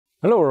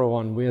Hello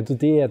everyone, we are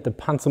today at the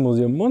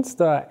Panzermuseum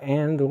Munster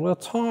and we'll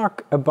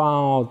talk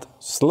about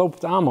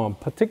sloped armor,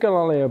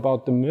 particularly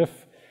about the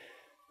myth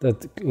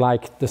that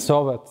like the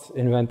Soviets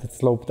invented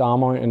sloped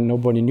armor and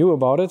nobody knew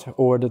about it,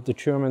 or that the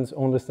Germans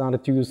only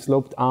started to use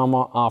sloped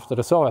armor after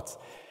the Soviets.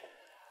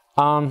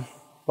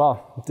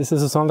 Well, this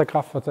is a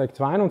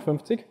Sonderkraftfahrzeug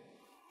 52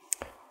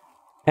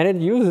 and it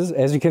uses,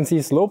 as you can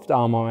see, sloped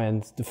armor,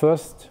 and the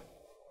first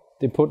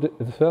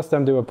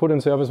time they were put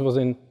in service was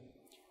in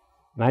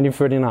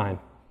 1939.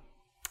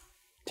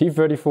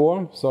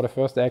 T-34 saw the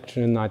first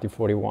action in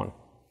 1941.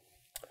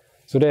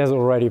 So there's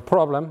already a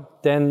problem.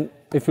 Then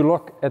if you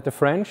look at the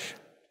French,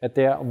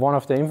 at one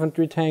of the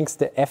infantry tanks,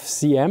 the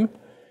FCM,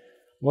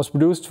 was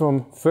produced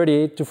from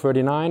 38 to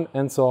 39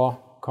 and saw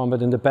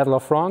combat in the Battle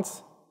of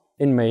France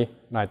in May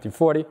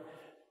 1940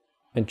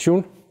 and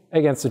June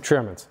against the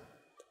Germans.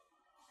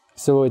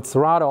 So it's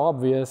rather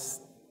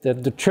obvious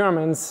that the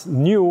Germans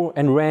knew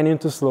and ran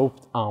into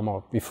sloped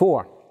armor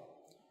before.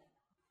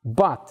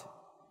 But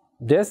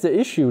there's the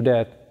issue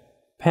that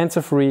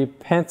Panzer III,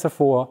 Panzer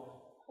IV,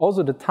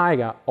 also the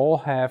Tiger, all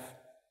have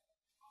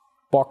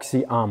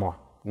boxy armor,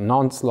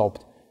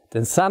 non-sloped.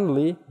 Then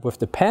suddenly, with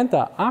the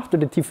Panther, after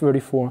the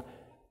T-34,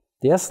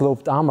 their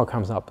sloped armor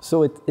comes up.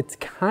 So it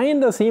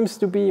kind of seems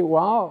to be,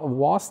 well,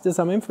 was there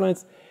some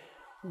influence?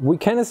 We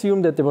can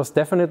assume that there was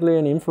definitely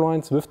an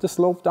influence with the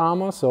sloped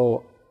armor.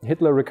 So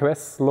Hitler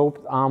requests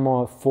sloped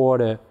armor for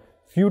the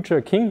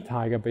future King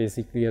Tiger,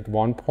 basically, at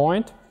one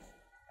point.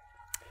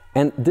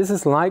 And this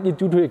is likely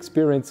due to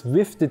experience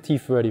with the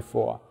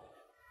T-34.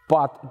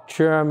 But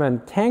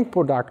German tank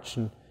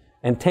production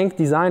and tank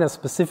designers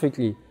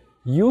specifically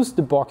used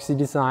the boxy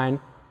design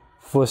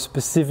for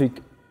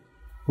specific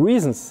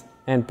reasons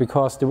and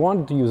because they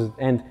wanted to use it.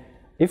 And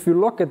if you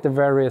look at the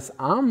various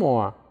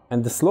armor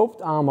and the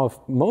sloped armor,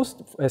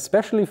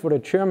 especially for the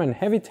German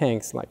heavy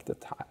tanks like the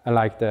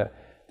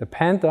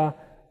Panther,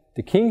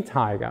 the King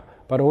Tiger,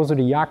 but also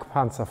the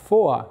Jagdpanzer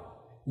IV,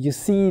 you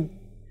see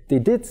they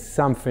did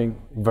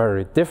something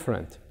very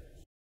different.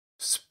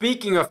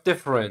 Speaking of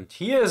different,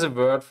 here is a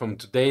word from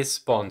today's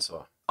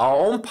sponsor, our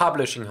own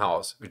publishing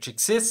house, which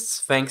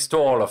exists thanks to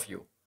all of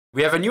you.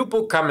 We have a new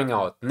book coming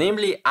out,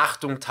 namely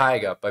Achtung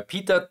Tiger by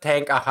Peter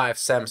Tank Archive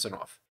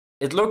Samsonov.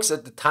 It looks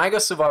at the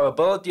Tiger's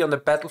survivability on the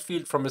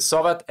battlefield from a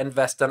Soviet and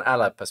Western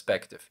Allied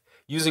perspective,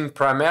 using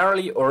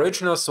primarily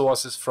original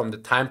sources from the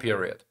time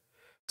period.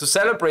 To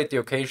celebrate the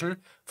occasion,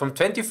 from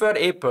 23rd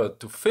April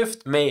to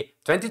 5th May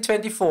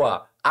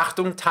 2024,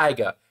 Achtung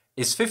Tiger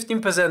is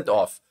 15%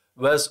 off,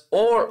 whereas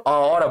all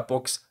our other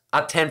books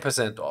are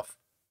 10% off.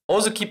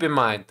 Also keep in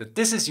mind that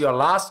this is your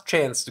last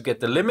chance to get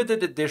the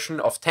limited edition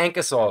of Tank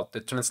Assault, the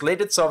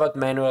translated Soviet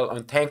manual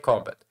on tank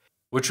combat,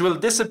 which will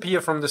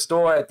disappear from the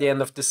store at the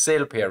end of the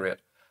sale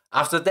period.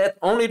 After that,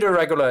 only the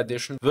regular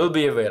edition will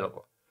be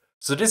available.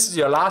 So this is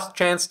your last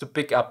chance to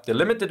pick up the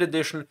limited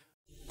edition.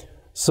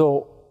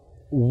 So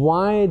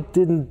why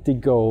didn't they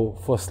go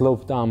for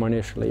sloped armor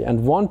initially?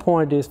 And one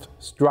point is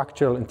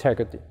structural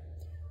integrity.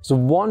 So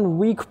one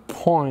weak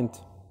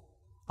point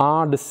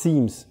are the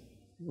seams,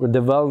 or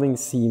the welding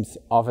seams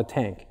of a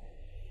tank.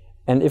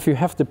 And if you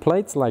have the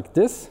plates like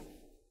this,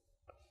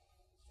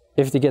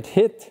 if they get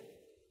hit,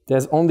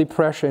 there's only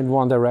pressure in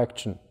one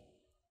direction.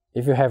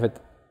 If you have it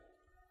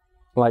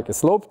like a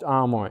sloped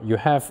armor, you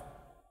have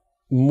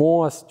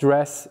more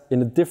stress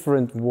in a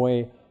different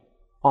way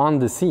on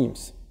the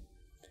seams.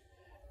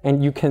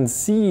 And you can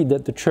see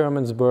that the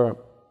Germans were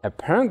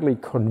apparently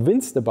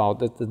convinced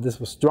about it, that this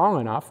was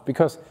strong enough,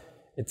 because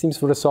it seems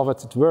for the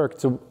Soviets it worked.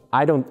 So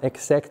I don't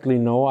exactly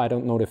know, I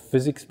don't know the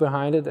physics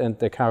behind it and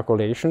the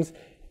calculations,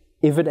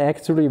 if it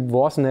actually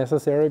was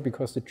necessary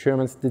because the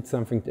Germans did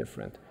something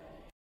different.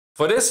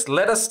 For this,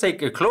 let us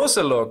take a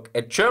closer look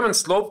at German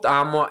sloped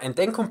armor and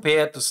then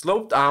compare it to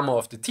sloped armor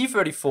of the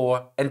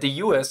T-34 and the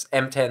US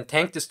M10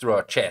 tank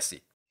destroyer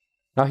chassis.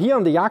 Now here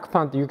on the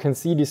Jagdpanzer you can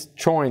see these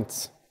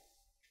joints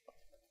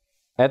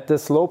at the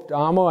sloped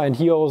armor and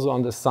here also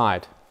on the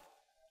side.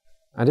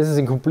 And this is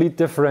in complete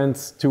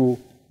difference to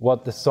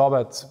what the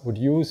Soviets would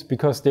use,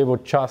 because they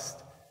would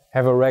just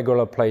have a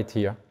regular plate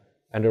here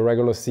and a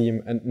regular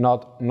seam and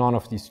none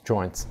of these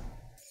joints.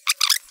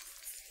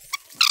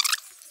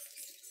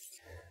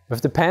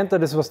 With the Panther,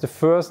 this was the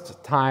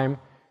first time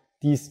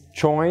these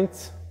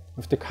joints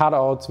with the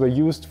cutouts were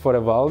used for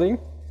the welding,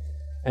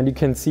 and you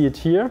can see it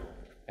here,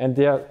 and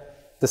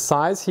the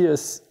size here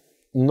is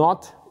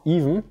not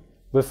even.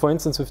 But for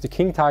instance, with the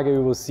King Tiger,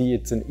 you will see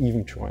it's an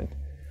even joint.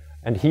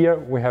 And here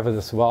we have it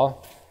as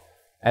well,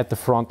 at the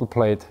frontal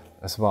plate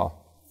as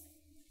well.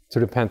 To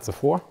the Panzer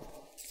IV.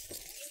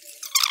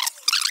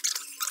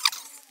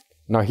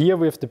 Now here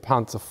with the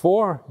Panzer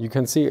IV, you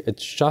can see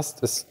it's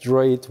just a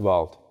straight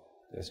weld.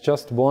 There's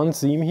just one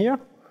seam here,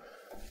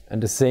 and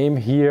the same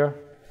here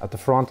at the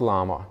frontal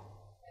armor.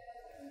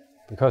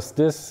 Because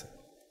this,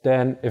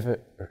 then if a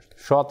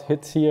shot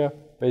hits here,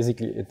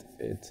 basically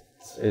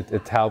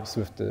it helps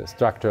with the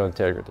structural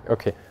integrity.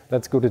 Okay,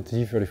 let's go to the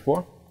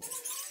T-34.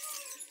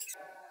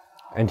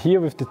 And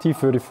here with the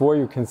T-34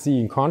 you can see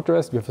in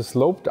contrast we have a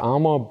sloped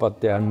armor,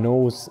 but there are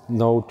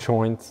no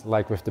joints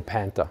like with the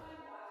Panther.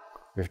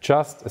 We have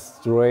just a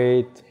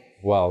straight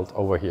weld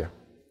over here.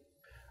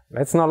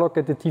 Let's now look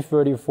at the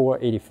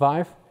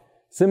T-34-85.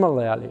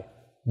 Similarly,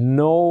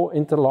 no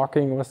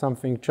interlocking or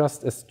something,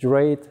 just a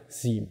straight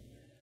seam.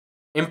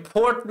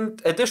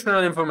 Important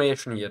additional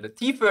information here. The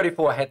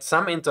T-34 had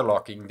some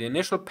interlocking. The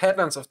initial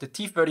patterns of the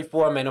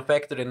T-34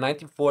 manufactured in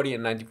 1940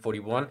 and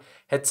 1941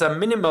 had some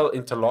minimal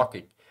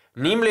interlocking,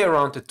 namely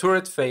around the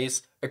turret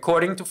face,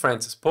 according to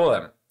Francis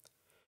Pulham.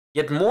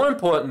 Yet more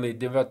importantly,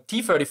 there were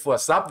T-34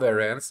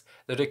 sub-variants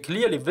that had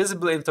clearly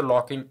visible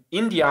interlocking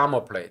in the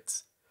armor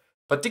plates,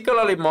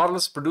 particularly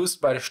models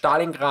produced by the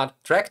Stalingrad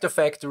Tractor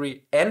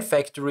Factory and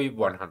Factory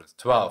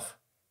 112.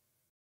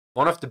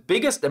 One of the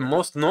biggest and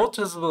most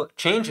noticeable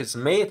changes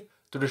made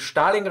to the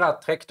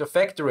Stalingrad Tractor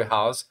Factory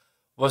house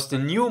was the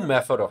new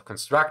method of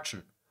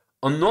construction.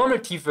 On normal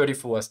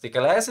T-34s, the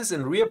glasses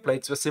and rear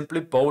plates were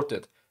simply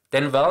bolted,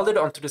 then welded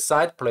onto the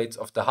side plates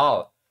of the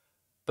hull.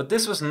 But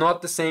this was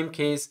not the same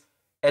case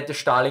at the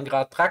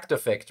Stalingrad Tractor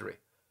Factory.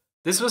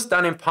 This was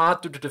done in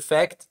part due to the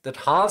fact that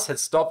hulls had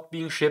stopped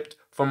being shipped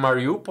from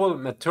Mariupol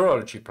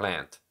Metallurgy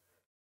plant.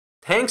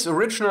 Tanks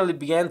originally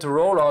began to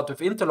roll out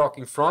with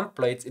interlocking front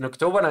plates in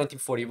October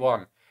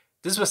 1941.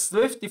 This was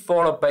swiftly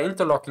followed by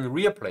interlocking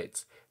rear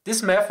plates.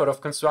 This method of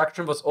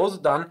construction was also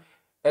done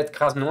at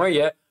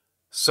Krasnoye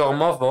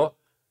Sormovo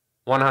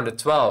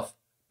 112,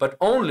 but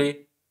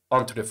only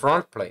onto the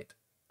front plate.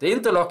 The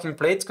interlocking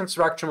plates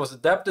construction was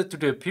adapted to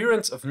the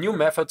appearance of new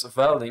methods of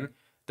welding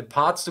the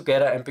parts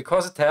together, and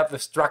because it helped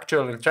with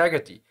structural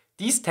integrity.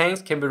 These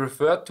tanks can be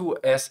referred to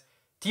as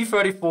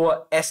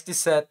T-34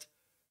 STZ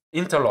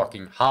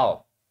interlocking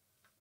hull.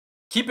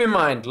 Keep in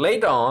mind,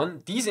 later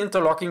on, these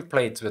interlocking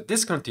plates were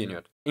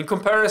discontinued. In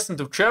comparison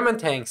to German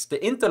tanks,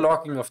 the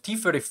interlocking of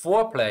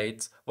T-34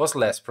 plates was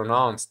less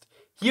pronounced.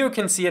 Here you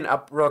can see an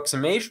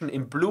approximation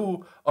in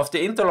blue of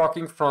the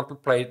interlocking frontal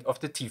plate of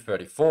the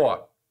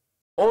T-34.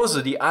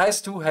 Also, the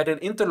IS-2 had an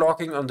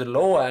interlocking on the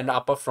lower and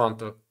upper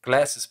frontal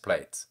glasses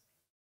plates.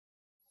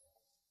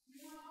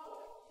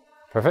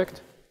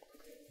 Perfect.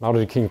 Now to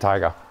the King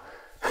Tiger.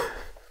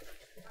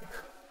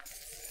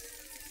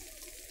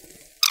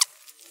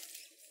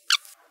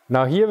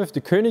 Now here with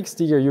the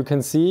Königstiger you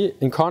can see,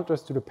 in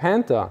contrast to the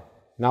Panther,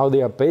 now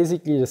they are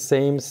basically the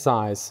same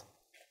size.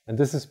 And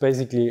this is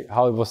basically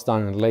how it was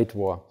done in late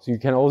war. So you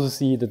can also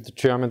see that the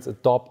Germans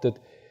adopted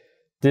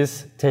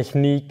this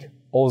technique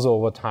also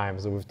over time.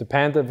 So with the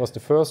Panther it was the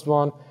first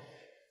one,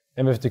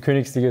 and with the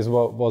Königstiger it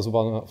was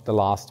one of the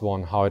last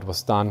one, how it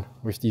was done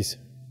with these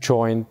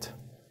joint,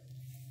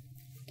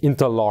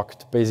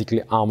 interlocked,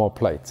 basically armor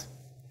plates.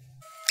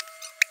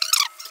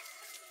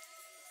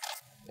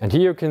 And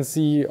here you can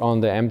see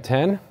on the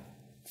M10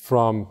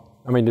 from,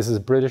 I mean this is a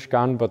British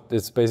gun, but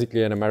it's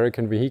basically an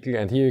American vehicle,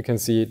 and here you can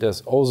see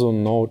there's also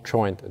no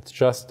joint, it's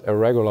just a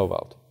regular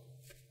weld.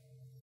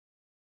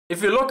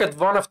 If you look at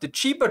one of the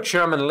cheaper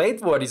German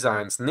late war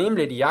designs,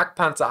 namely the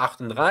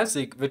Jagdpanzer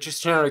 38, which is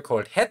generally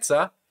called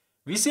Hetzer,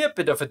 we see a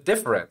bit of a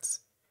difference.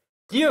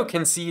 Here you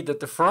can see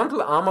that the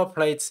frontal armor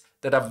plates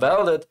that are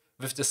welded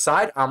with the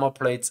side armor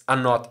plates are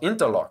not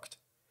interlocked.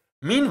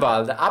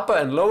 Meanwhile, the upper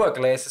and lower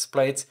glasses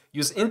plates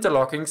use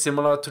interlocking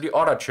similar to the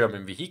other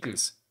German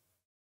vehicles.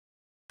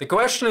 The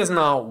question is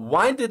now,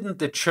 why didn't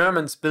the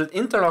Germans build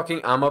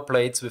interlocking armor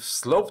plates with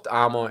sloped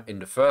armor in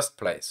the first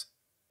place?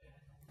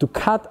 To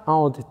cut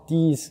out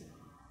these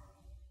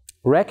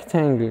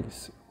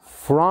rectangles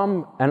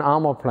from an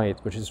armor plate,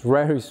 which is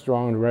very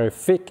strong and very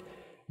thick,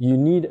 you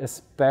need a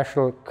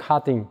special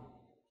cutting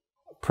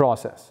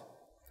process.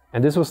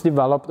 And this was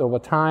developed over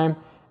time,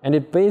 and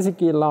it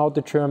basically allowed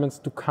the Germans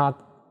to cut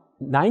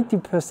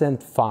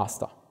 90%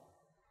 faster.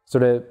 So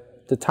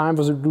the time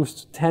was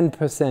reduced to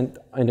 10%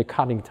 in the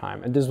cutting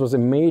time. And this was a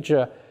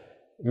major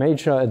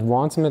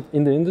advancement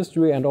in the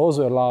industry, and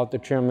also allowed the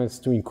Germans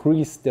to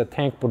increase their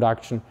tank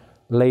production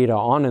later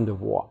on in the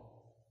war.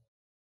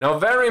 Now,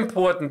 very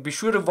important, be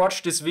sure to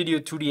watch this video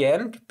to the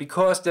end,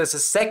 because there's a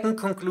second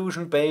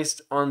conclusion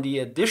based on the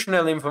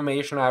additional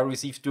information I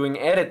received during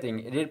editing.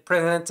 It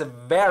presents a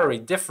very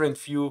different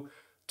view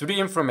to the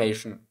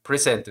information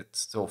presented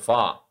so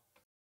far.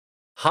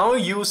 How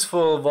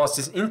useful was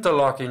this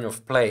interlocking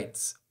of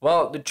plates?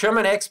 Well, the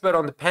German expert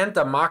on the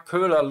Panther, Mark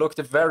Köhler, looked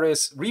at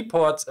various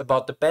reports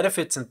about the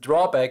benefits and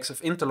drawbacks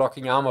of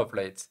interlocking armor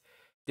plates.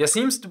 There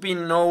seems to be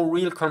no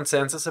real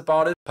consensus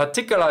about it,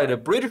 particularly the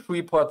British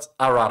reports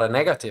are rather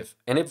negative,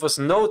 and it was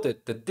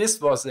noted that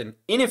this was an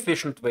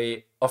inefficient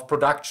way of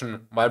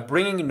production while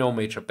bringing no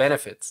major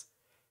benefits.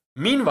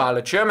 Meanwhile,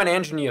 a German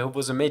engineer who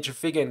was a major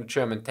figure in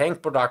German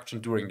tank production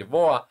during the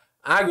war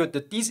argued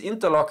that these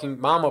interlocking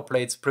armor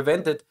plates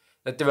prevented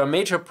that there were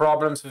major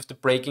problems with the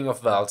breaking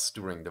of welds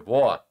during the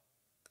war.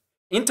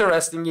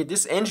 Interestingly,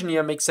 this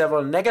engineer makes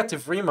several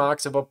negative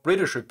remarks about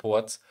British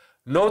reports,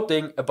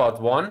 noting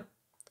about one: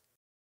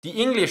 the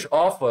English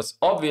authors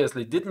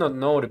obviously did not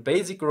know the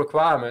basic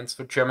requirements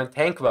for German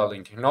tank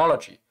welding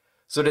technology,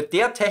 so that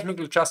their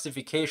technical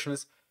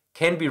justifications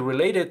can be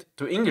related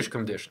to English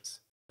conditions.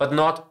 but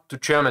not to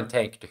German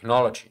tank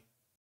technology.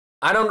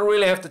 I don't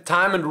really have the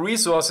time and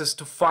resources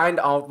to find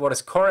out what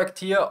is correct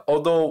here,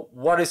 although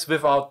what is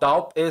without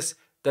doubt is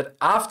that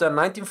after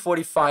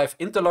 1945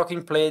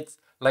 interlocking plates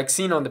like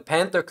seen on the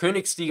Panther,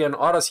 Königstiger and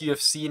others you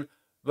have seen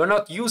were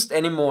not used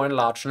anymore in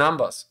large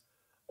numbers.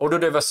 Although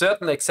there were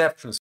certain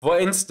exceptions. For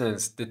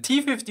instance, the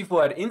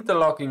T-54 had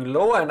interlocking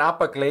lower and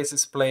upper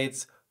glacis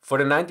plates for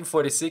the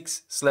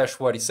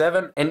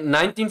 1946/47 and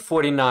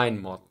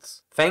 1949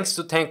 models. Thanks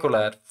to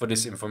Tankolad for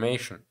this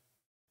information.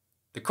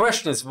 The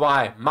question is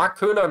why. Mark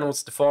Köhler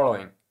notes the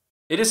following.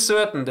 It is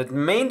certain that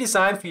main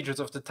design features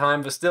of the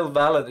time were still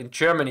valid in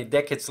Germany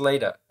decades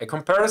later. A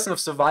comparison of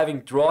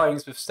surviving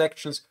drawings with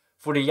sections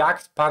for the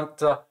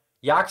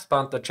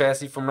Jagdpanzer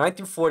chassis from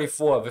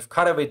 1944 with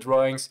cutaway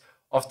drawings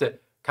of the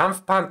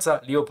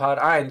Kampfpanzer Leopard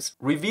I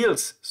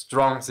reveals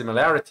strong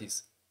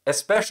similarities,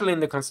 especially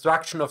in the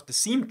construction of the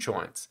seam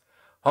joints.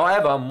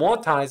 However,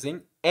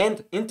 mortising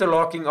and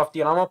interlocking of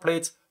the armor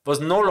plates was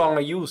no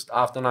longer used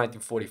after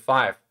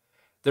 1945.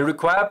 The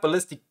required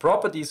ballistic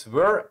properties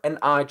were and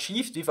are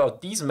achieved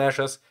without these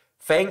measures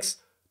thanks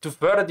to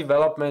further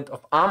development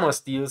of armor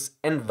steels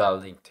and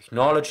welding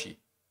technology.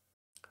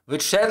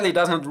 Which sadly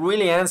does not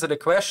really answer the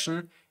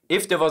question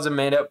if there was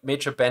a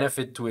major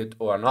benefit to it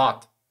or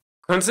not.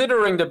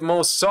 Considering that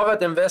most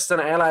Soviet and Western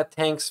Allied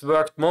tanks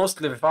worked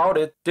mostly without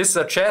it, this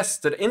suggests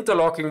that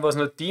interlocking was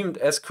not deemed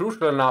as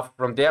crucial enough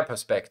from their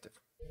perspective.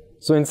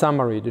 So in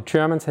summary, the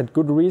Germans had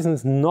good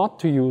reasons not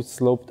to use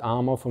sloped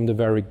armor from the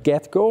very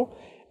get-go,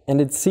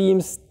 and it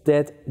seems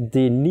that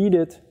they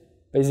needed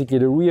basically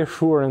the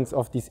reassurance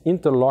of these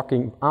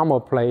interlocking armor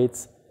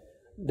plates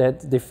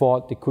that they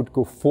thought they could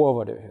go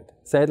forward with it.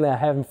 Sadly, I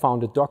haven't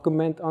found a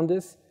document on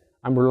this.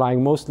 I'm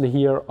relying mostly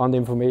here on the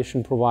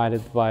information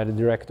provided by the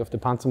director of the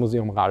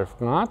Panzermuseum, Ralf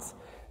Gnatz,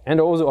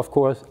 and also, of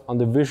course, on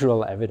the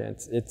visual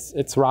evidence.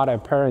 It's rather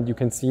apparent. You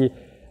can see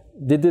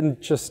they didn't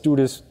just do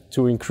this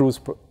to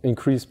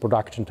increase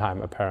production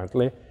time,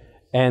 apparently.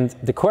 And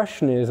the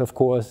question is, of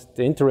course,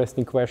 the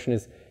interesting question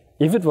is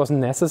if it was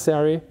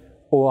necessary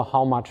or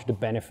how much the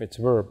benefits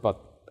were. But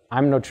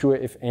I'm not sure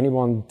if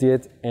anyone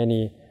did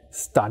any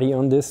study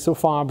on this so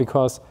far,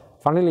 because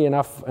funnily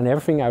enough, in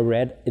everything I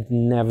read, it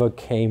never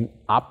came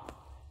up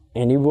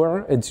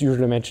anywhere. It's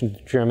usually mentioned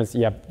the Germans,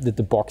 yeah, did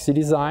the boxy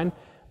design.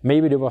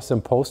 Maybe there was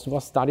some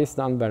post-war studies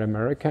done by the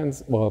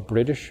Americans or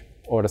British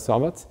or the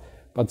Soviets,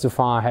 but so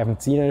far I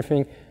haven't seen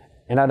anything.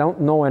 And I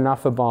don't know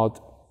enough about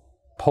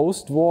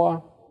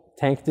post-war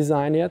tank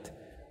design yet,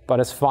 but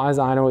as far as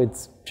I know,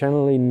 it's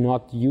generally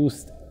not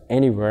used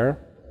anywhere.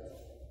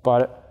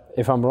 But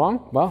if I'm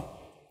wrong, well,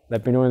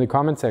 let me know in the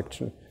comment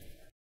section.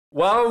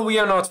 Well, we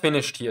are not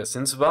finished here,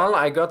 since, well,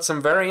 I got some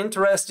very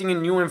interesting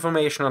and new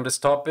information on this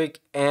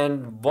topic,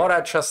 and what I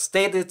just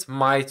stated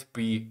might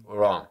be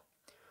wrong.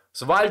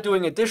 So while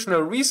doing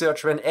additional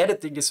research when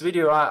editing this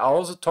video, I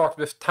also talked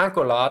with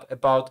Tankolad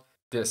about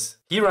this.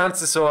 He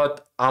runs the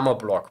Sword Armor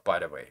blog, by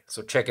the way,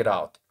 so check it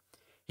out.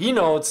 He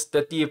notes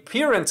that the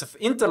appearance of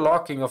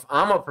interlocking of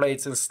armor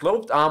plates and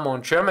sloped armor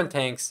on German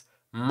tanks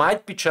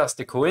might be just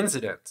a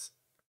coincidence.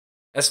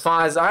 As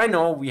far as I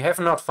know, we have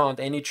not found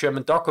any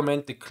German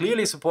document that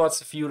clearly supports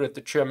the view that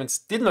the Germans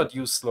did not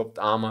use sloped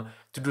armor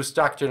to do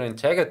structural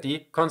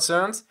integrity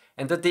concerns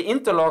and that the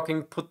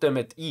interlocking put them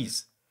at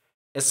ease.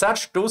 As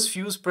such, those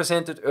views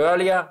presented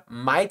earlier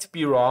might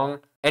be wrong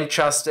and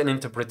just an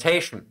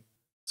interpretation.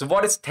 So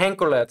what is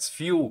Tankolad's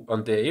view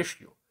on the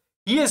issue?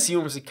 He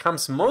assumes it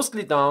comes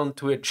mostly down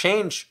to a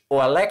change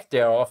or a lack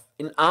thereof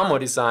in armor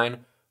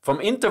design from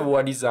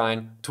interwar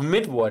design to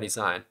mid-war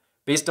design,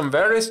 based on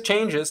various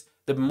changes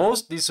that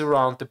mostly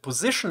surround the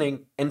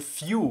positioning and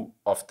view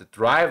of the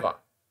driver.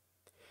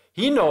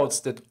 He notes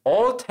that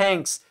all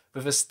tanks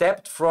with a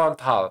stepped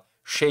front hull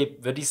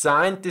shape were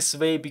designed this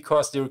way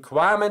because the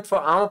requirement for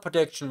armor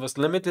protection was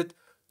limited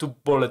to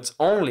bullets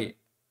only,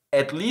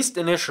 at least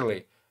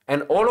initially,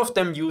 and all of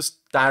them used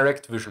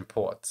direct vision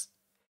ports.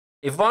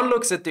 If one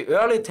looks at the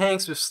early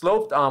tanks with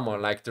sloped armor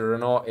like the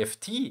Renault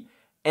FT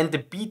and the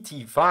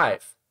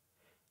BT5,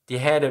 they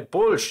had a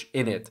bulge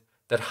in it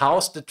that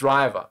housed the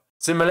driver.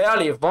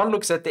 Similarly, if one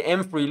looks at the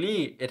M3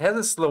 Lee, it has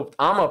a sloped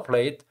armor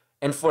plate,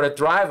 and for the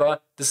driver,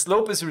 the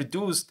slope is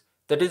reduced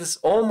that it is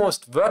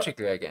almost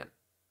vertical again.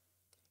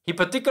 He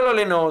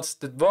particularly notes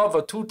that World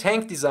War II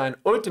tank design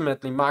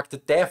ultimately marked the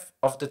death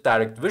of the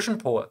direct vision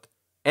port,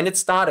 and it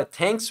started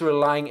tanks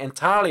relying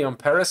entirely on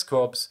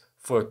periscopes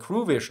for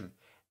crew vision,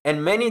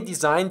 and many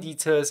design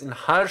details in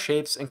hull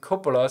shapes and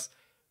cupolas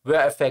were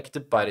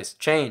affected by this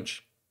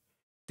change.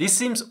 This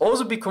seems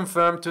also to be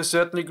confirmed to a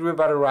certain degree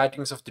by the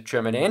writings of the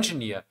German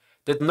engineer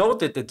that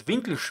noted that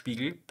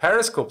Winkelspiegel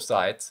periscope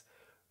sights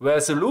were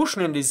a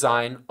solution in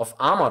design of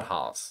armored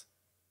hulls.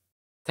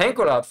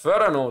 Tankolad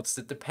further notes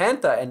that the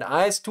Panther and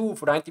IS-2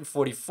 for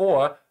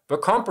 1944 were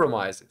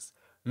compromises,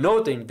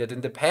 noting that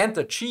in the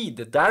Panther G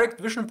the direct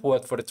vision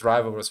port for the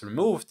driver was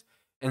removed,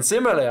 and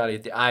similarly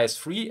the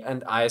IS-3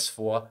 and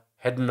IS-4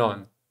 had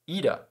none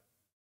either.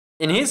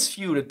 In his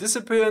view, the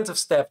disappearance of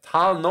stepped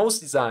hull nose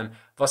design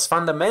was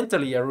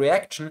fundamentally a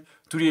reaction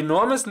to the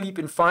enormous leap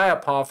in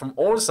firepower from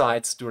all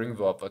sides during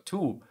World War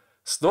II.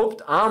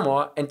 Sloped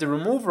armor and the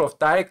removal of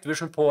direct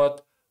vision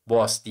port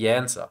was the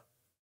answer.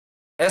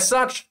 As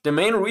such, the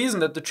main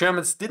reason that the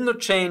Germans did not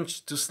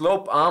change to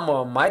slope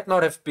armor might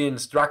not have been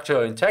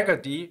structural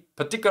integrity,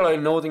 particularly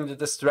noting that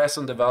the stress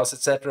on the valves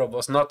etc.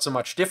 was not so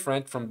much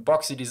different from the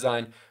boxy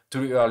design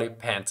to the early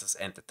Panzers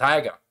and the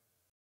Tiger.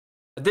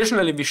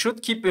 Additionally, we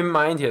should keep in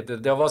mind here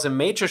that there was a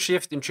major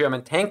shift in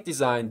German tank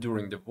design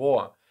during the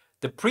war.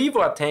 The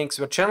pre-war tanks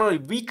were generally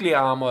weakly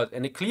armored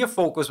and a clear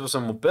focus was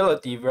on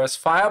mobility, whereas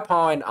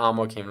firepower and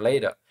armor came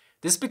later.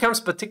 This becomes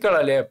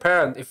particularly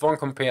apparent if one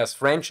compares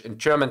French and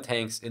German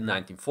tanks in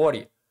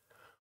 1940.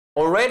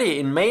 Already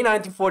in May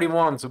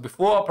 1941, so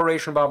before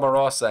Operation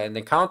Barbarossa and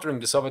encountering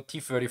the Soviet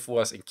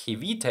T-34s and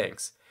KV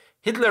tanks,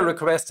 Hitler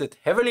requested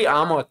heavily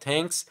armored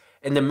tanks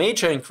and a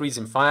major increase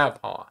in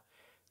firepower.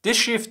 This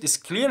shift is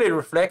clearly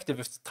reflective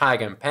of the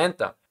Tiger and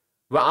Panther,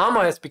 where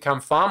armor has become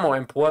far more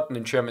important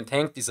in German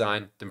tank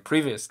design than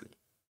previously.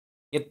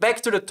 Yet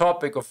back to the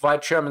topic of why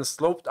German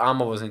sloped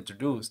armor was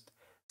introduced.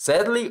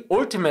 Sadly,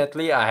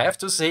 ultimately, I have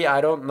to say I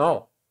don't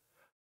know.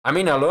 I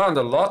mean, I learned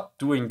a lot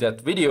doing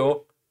that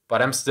video,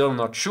 but I'm still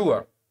not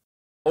sure.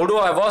 Although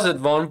I was at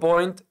one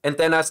point, and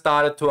then I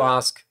started to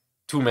ask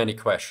too many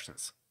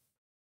questions.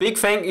 Big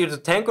thank you to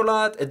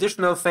Tankolad,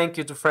 additional thank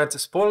you to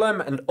Francis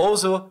Pulham, and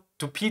also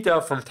to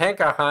Peter from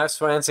Tank Archives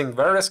for answering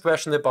various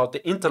questions about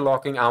the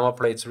interlocking armor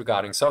plates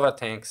regarding Soviet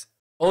tanks.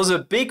 Also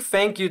a big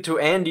thank you to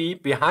Andy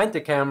behind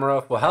the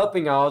camera for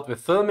helping out with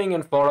filming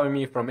and following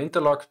me from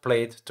interlocked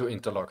plate to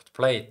interlocked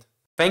plate.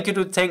 Thank you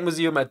to the Tank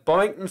Museum at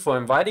Bovington for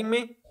inviting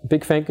me.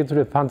 Big thank you to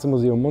the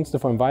Panzermuseum Munster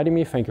for inviting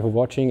me. Thank you for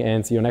watching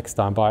and see you next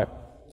time. Bye.